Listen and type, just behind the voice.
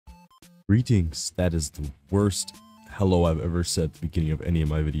Greetings, that is the worst hello I've ever said at the beginning of any of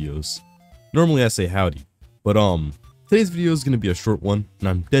my videos. Normally I say howdy, but today's video is going to be a short one, and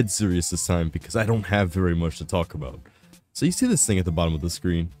I'm dead serious this time because I don't have very much to talk about. So you see this thing at the bottom of the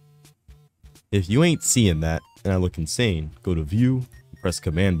screen? If you ain't seeing that, and I look insane, go to view, and press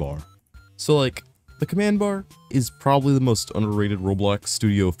command bar. So like, the command bar is probably the most underrated Roblox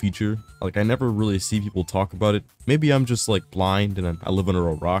studio feature. Like, I never really see people talk about it. Maybe I'm just like blind and I live under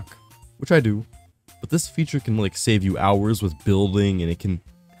a rock, which I do. But this feature can like save you hours with building, and it can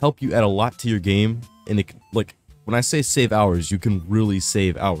help you add a lot to your game. And it can, like, when I say save hours, you can really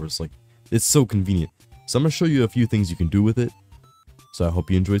save hours. Like, it's so convenient. So I'm gonna show you a few things you can do with it. So I hope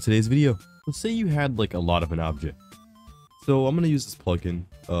you enjoyed today's video. Let's say you had like a lot of an object. So I'm gonna use this plugin.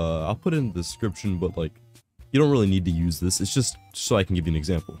 I'll put it in the description, but like, you don't really need to use this. It's just so I can give you an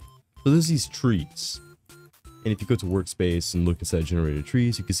example. So there's these trees. And if you go to workspace and look inside generated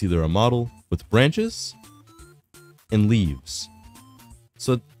trees, you can see they're a model with branches and leaves.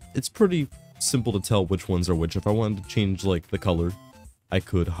 So it's pretty simple to tell which ones are which. If I wanted to change like the color, I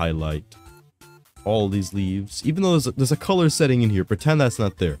could highlight all these leaves. Even though there's a color setting in here, pretend that's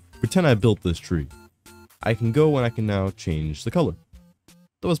not there. Pretend I built this tree. I can go and I can now change the color.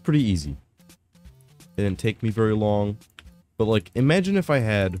 That was pretty easy. It didn't take me very long. But like, imagine if I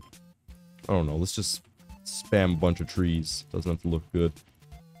had, I don't know, let's just spam a bunch of trees. Doesn't have to look good.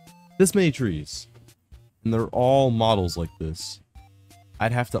 This many trees. And they're all models like this.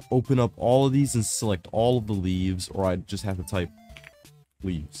 I'd have to open up all of these and select all of the leaves, or I'd just have to type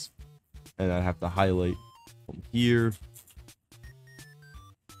leaves. And I'd have to highlight from here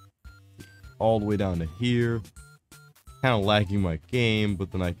all the way down to here. Kind of lagging my game,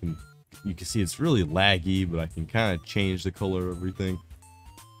 but then you can see it's really laggy, but I can kind of change the color of everything.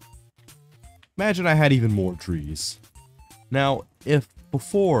 Imagine I had even more trees. Now, if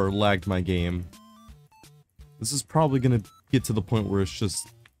before lagged my game, this is probably going to get to the point where it's just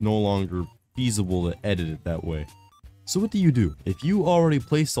no longer feasible to edit it that way. So what do? If you already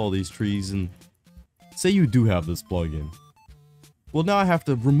placed all these trees, and say you do have this plugin, well, now I have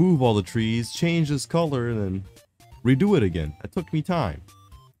to remove all the trees, change this color, and then redo it again. That took me time.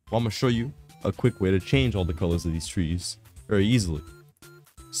 Well, I'm going to show you a quick way to change all the colors of these trees very easily.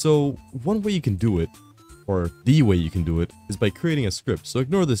 So one way you can do it, or the way you can do it, is by creating a script. So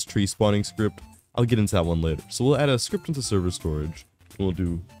ignore this tree spawning script. I'll get into that one later. So we'll add a script into server storage. We'll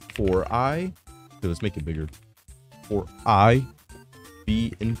do for I, okay, let's make it bigger. For I,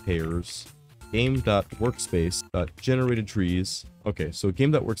 be in pairs, game.workspace.generated trees. Okay, so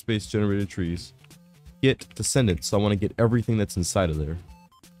game.workspace generated trees. Get descendant, so I want to get everything that's inside of there.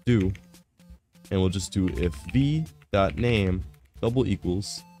 Do, and we'll just do if v.name double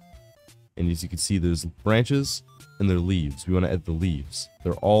equals, and as you can see, there's branches and their leaves. We want to add the leaves.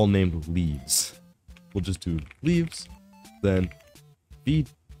 They're all named leaves. We'll just do leaves, then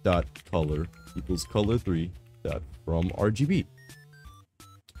v.color equals color3 dot from RGB,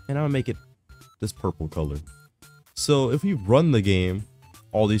 and I'm gonna make it this purple color. So if we run the game,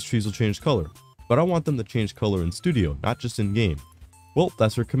 all these trees will change color, but I want them to change color in studio, not just in game. Well,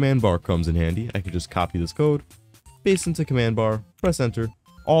 that's where command bar comes in handy. I can just copy this code, paste into command bar, press enter.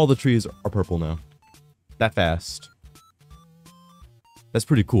 All the trees are purple now. That fast. That's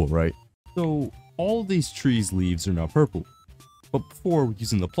pretty cool, right? So all of these trees' leaves are now purple. But before,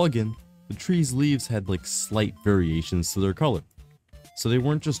 using the plugin, the trees' leaves had like slight variations to their color. So they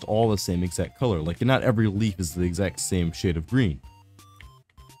weren't just all the same exact color. Like, not every leaf is the exact same shade of green.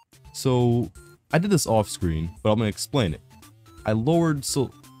 So I did this off screen, but I'm gonna explain it. I lowered, so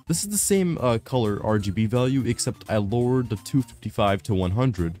this is the same color RGB value, except I lowered the 255 to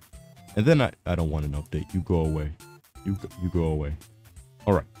 100, and then I don't want an update. You go away. You go away.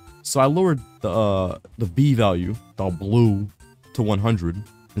 All right. So I lowered the B value, the blue, to 100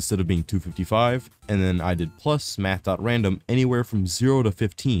 instead of being 255, and then I did plus math.random anywhere from 0 to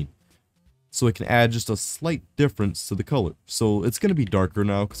 15, so it can add just a slight difference to the color. So it's gonna be darker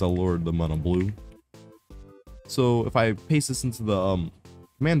now because I lowered the amount of blue. So if I paste this into the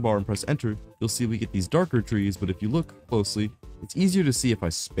command bar and press enter, you'll see we get these darker trees, but if you look closely, it's easier to see if I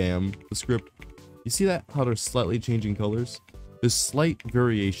spam the script. You see that, how they're slightly changing colors? There's slight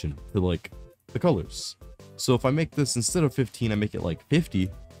variation to like the colors. So if I make this, instead of 15, I make it like 50,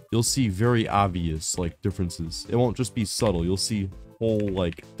 you'll see very obvious like differences. It won't just be subtle, you'll see whole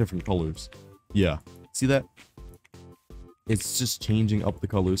like different colors. Yeah, see that? It's just changing up the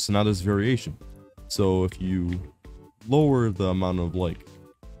colors, so now there's variation. So if you lower the amount of like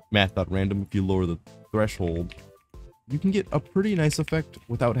math.random, if you lower the threshold, you can get a pretty nice effect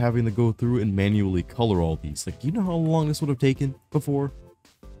without having to go through and manually color all these. Like, do you know how long this would have taken before?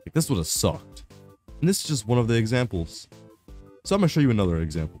 Like, this would have sucked. And this is just one of the examples. So I'm gonna show you another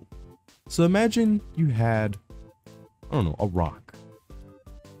example. So imagine you had, I don't know, a rock.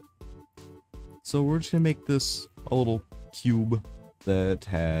 So we're just gonna make this a little cube that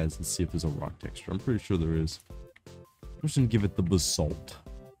has, let's see if there's a rock texture. I'm pretty sure there is. I'm just gonna give it the basalt.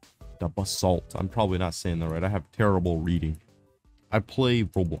 The basalt. I'm probably not saying that right. I have terrible reading. I play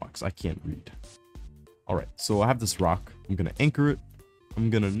Roblox. I can't read. Alright, so I have this rock. I'm gonna anchor it. I'm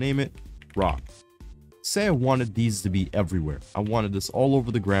gonna name it rock. Say I wanted these to be everywhere. I wanted this all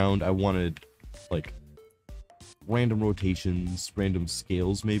over the ground. I wanted, like, random rotations, random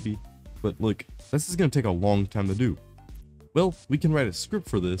scales maybe. But look, this is gonna take a long time to do. Well, we can write a script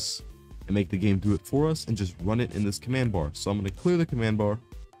for this and make the game do it for us and just run it in this command bar. So I'm gonna clear the command bar,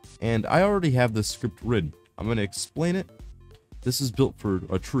 and I already have this script written. I'm gonna explain it. This is built for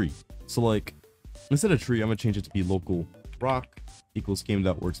a tree. So like, instead of tree, I'm gonna change it to be local rock equals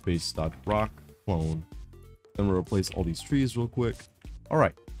game.workspace.rock clone. Then we'll replace all these trees real quick. All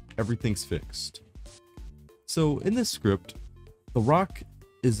right, everything's fixed. So in this script, the rock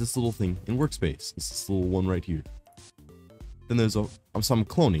is this little thing in workspace. It's this little one right here. Then there's so I'm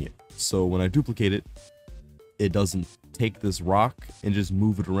cloning it. So when I duplicate it, it doesn't take this rock and just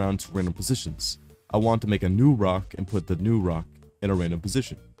move it around to random positions. I want to make a new rock and put the new rock in a random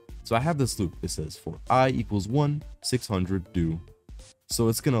position. So I have this loop. It says for I equals 1, 600 do. So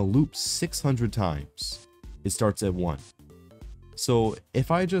it's gonna loop 600 times. It starts at 1. So if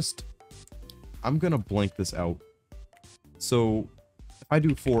I'm gonna blank this out. So if I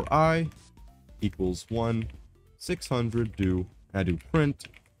do for I equals 1, 600 do, I do print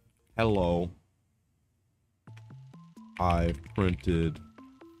hello, I've printed,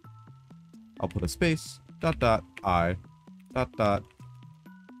 I'll put a space, dot dot I, dot dot,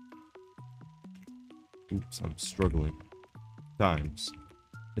 oops, I'm struggling, times.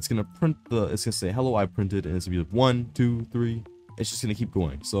 It's gonna print it's gonna say hello, I printed, and it's gonna be like 1, 2, 3. It's just gonna keep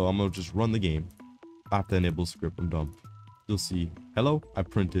going. So I'm gonna just run the game. I have to enable script, I'm dumb. You'll see hello, I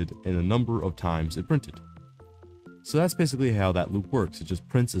printed, and the number of times it printed. So that's basically how that loop works. It just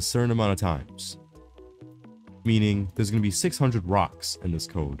prints a certain amount of times. Meaning there's gonna be 600 rocks in this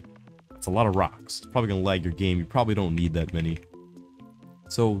code. That's a lot of rocks. It's probably gonna lag your game. You probably don't need that many.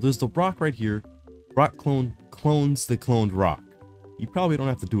 So there's the rock right here. Rock clone clones the cloned rock. You probably don't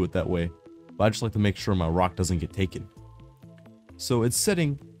have to do it that way, but I just like to make sure my rock doesn't get taken. So it's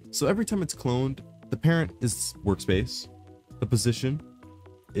setting, so every time it's cloned, the parent is workspace, the position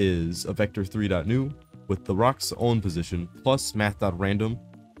is a vector3.new with the rock's own position plus math.random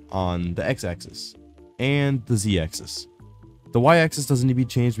on the x-axis and the z-axis. The y-axis doesn't need to be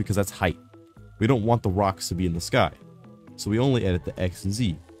changed because that's height. We don't want the rocks to be in the sky, so we only edit the x and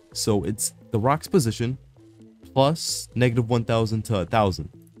z. So it's the rock's position plus negative 1000 to 1000.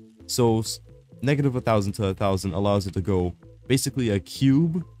 So negative 1000 to 1000 allows it to go basically a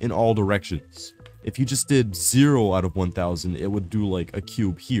cube in all directions. If you just did 0 out of 1000, it would do like a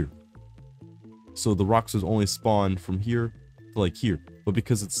cube here. So the rocks would only spawn from here to like here. But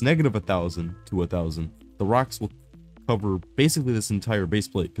because it's negative 1000 to 1000, the rocks will cover basically this entire base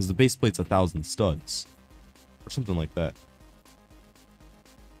plate, because the base plate's 1000 studs or something like that.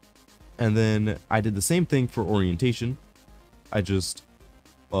 And then I did the same thing for orientation. I just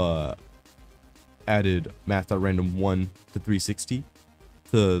added math.random 1 to 360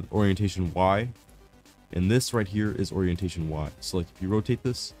 to orientation y. And this right here is orientation y. So like if you rotate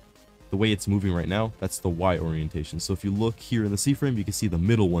this, the way it's moving right now, that's the y orientation. So if you look here in the C frame, you can see the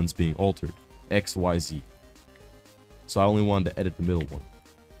middle one's being altered. X, Y, Z. So I only wanted to edit the middle one.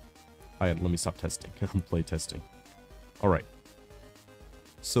 Let me stop testing. I'm play testing. Alright.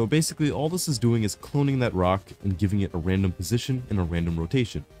 So basically all this is doing is cloning that rock and giving it a random position and a random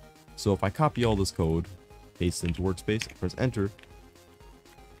rotation. So if I copy all this code, paste it into workspace, press enter,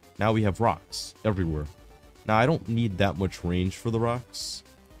 now we have rocks everywhere. Now I don't need that much range for the rocks,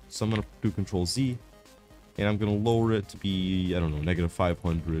 so I'm going to do Control Z, and I'm going to lower it to be, I don't know, negative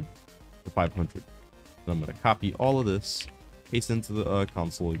 500 to 500. And I'm going to copy all of this, paste it into the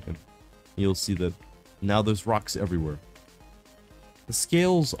console again, and you'll see that now there's rocks everywhere. The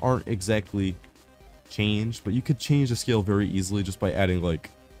scales aren't exactly changed, but you could change the scale very easily just by adding like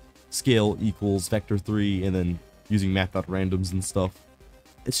scale equals vector3 and then using math.randoms and stuff.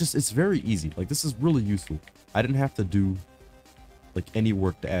 It's very easy. Like, this is really useful. I didn't have to do like any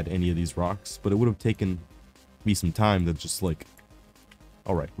work to add any of these rocks, but it would have taken me some time to just like,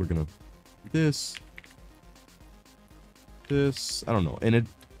 all right, we're gonna do this, I don't know. And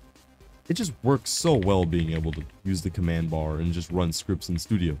it just works so well being able to use the command bar and just run scripts in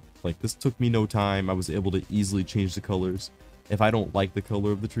Studio. Like, this took me no time. I was able to easily change the colors. if I don't like the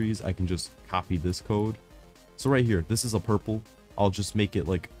color of the trees, I can just copy this code. So right here, this is a purple. I'll just make it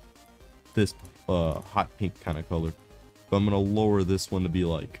like this hot pink kind of color. But I'm going to lower this one to be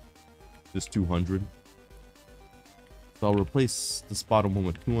like this 200. So I'll replace this bottom one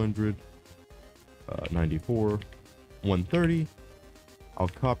with 200, 94, 130. I'll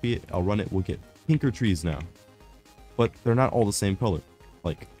copy it, I'll run it, we'll get pinker trees now. But they're not all the same color.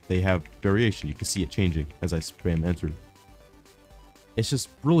 Like, they have variation. You can see it changing as I spam enter. It's just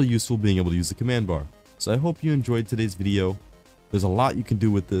really useful being able to use the command bar. So I hope you enjoyed today's video. There's a lot you can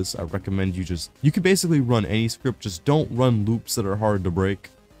do with this. I recommend you can basically run any script, just don't run loops that are hard to break.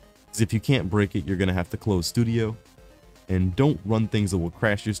 Because if you can't break it, you're going to have to close Studio. And don't run things that will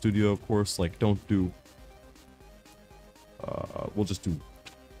crash your Studio, of course. Like, don't do... we'll just do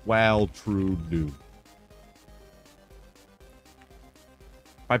while true do.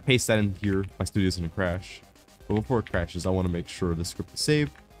 If I paste that in here, my Studio's going to crash. But before it crashes, I want to make sure the script is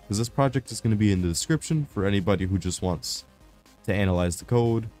saved, because this project is going to be in the description for anybody who just wants to analyze the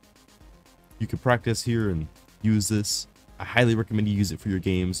code. You can practice here and use this. I highly recommend you use it for your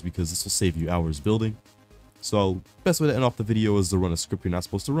games, because this will save you hours building. So, best way to end off the video is to run a script you're not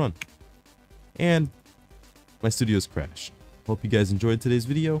supposed to run. And my Studio's crashed. Hope you guys enjoyed today's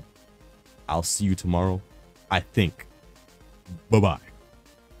video. I'll see you tomorrow, I think. Bye-bye.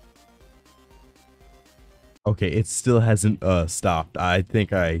 Okay, it still hasn't stopped. I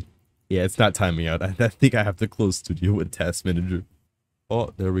think yeah, it's not timing out. I think I have to close Studio with Task Manager.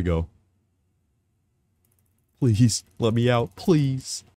 Oh, there we go. Please, let me out, please.